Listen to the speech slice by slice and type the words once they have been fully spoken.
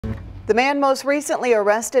The man most recently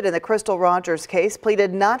arrested in the Crystal Rogers case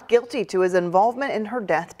pleaded not guilty to his involvement in her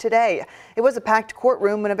death today. It was a packed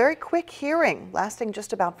courtroom and a very quick hearing, lasting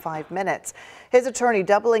just about 5 minutes. His attorney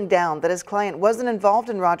doubling down that his client wasn't involved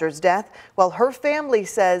in Rogers' death, while her family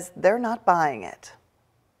says they're not buying it.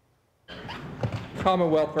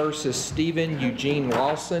 Commonwealth versus Stephen Eugene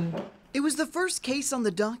Lawson. It was the first case on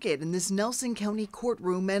the docket in this Nelson County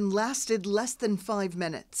courtroom and lasted less than 5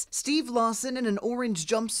 minutes. Steve Lawson in an orange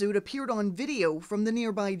jumpsuit appeared on video from the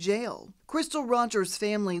nearby jail. Crystal Rogers'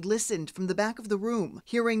 family listened from the back of the room,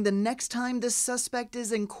 hearing the next time this suspect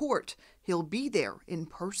is in court, he'll be there in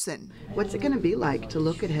person. What's it going to be like to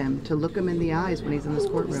look at him, to look him in the eyes when he's in this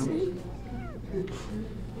courtroom?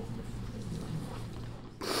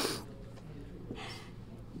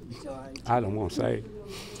 I don't want to say.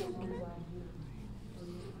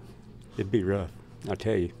 It'd be rough, I'll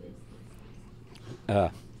tell you.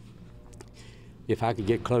 If I could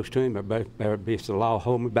get close to him, there would be the law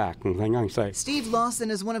hold me back. One thing I can say. Steve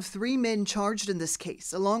Lawson is one of 3 men charged in this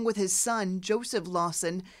case, along with his son, Joseph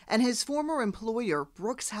Lawson, and his former employer,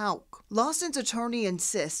 Brooks Houck. Lawson's attorney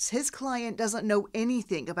insists his client doesn't know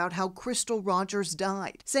anything about how Crystal Rogers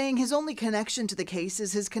died, saying his only connection to the case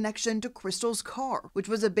is his connection to Crystal's car, which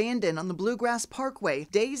was abandoned on the Bluegrass Parkway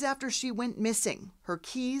days after she went missing. Her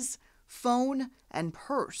keys, phone, and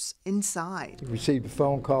purse inside. He received a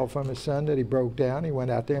phone call from his son that he broke down. He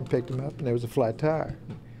went out there and picked him up, and there was a flat tire.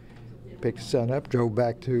 Picked his son up, drove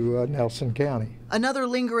back to Nelson County. Another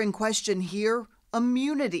lingering question here,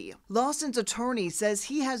 immunity. Lawson's attorney says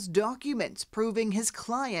he has documents proving his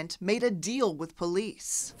client made a deal with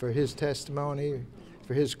police. For his testimony,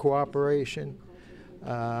 for his cooperation,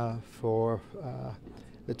 for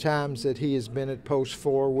the times that he has been at post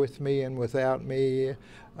 4 with me and without me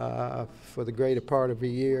for the greater part of a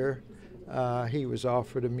year, he was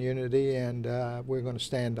offered immunity, and we're going to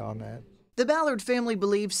stand on that. The Ballard family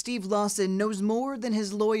believes Steve Lawson knows more than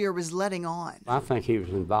his lawyer is letting on. I think he was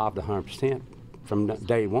involved 100% from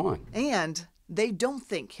day one. And they don't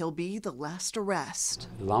think he'll be the last arrest.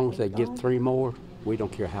 As long as they get 3 more, we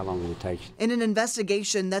don't care how long it takes. In an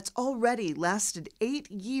investigation that's already lasted 8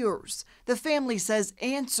 years, the family says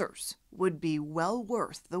answers would be well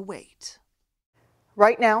worth the wait.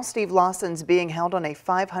 Right now, Steve Lawson's being held on a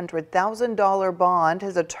 $500,000 bond.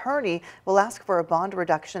 His attorney will ask for a bond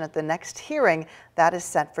reduction at the next hearing. That is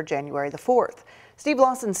set for January the 4th. Steve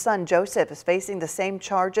Lawson's son, Joseph, is facing the same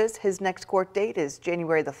charges. His next court date is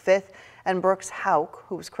January the 5th. And Brooks Houck,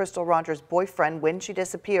 who was Crystal Rogers' boyfriend when she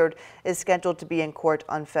disappeared, is scheduled to be in court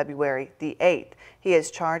on February the 8th. He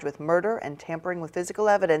is charged with murder and tampering with physical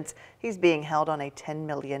evidence. He's being held on a $10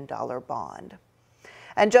 million bond.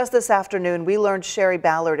 And just this afternoon, we learned Sherry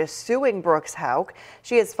Ballard is suing Brooks Houck.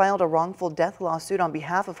 She has filed a wrongful death lawsuit on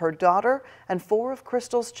behalf of her daughter and 4 of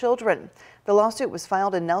Crystal's children. The lawsuit was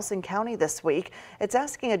filed in Nelson County this week. It's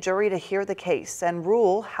asking a jury to hear the case and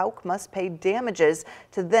rule Houck must pay damages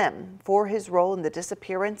to them for his role in the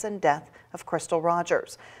disappearance and death of Crystal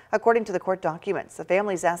Rogers. According to the court documents, the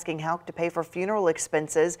family is asking Houck to pay for funeral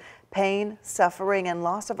expenses, pain, suffering, and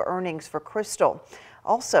loss of earnings for Crystal.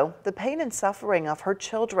 Also, the pain and suffering of her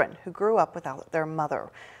children who grew up without their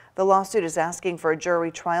mother. The lawsuit is asking for a jury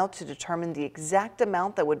trial to determine the exact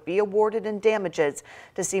amount that would be awarded in damages.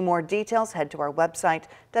 To see more details, head to our website,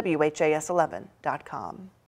 WHAS11.com.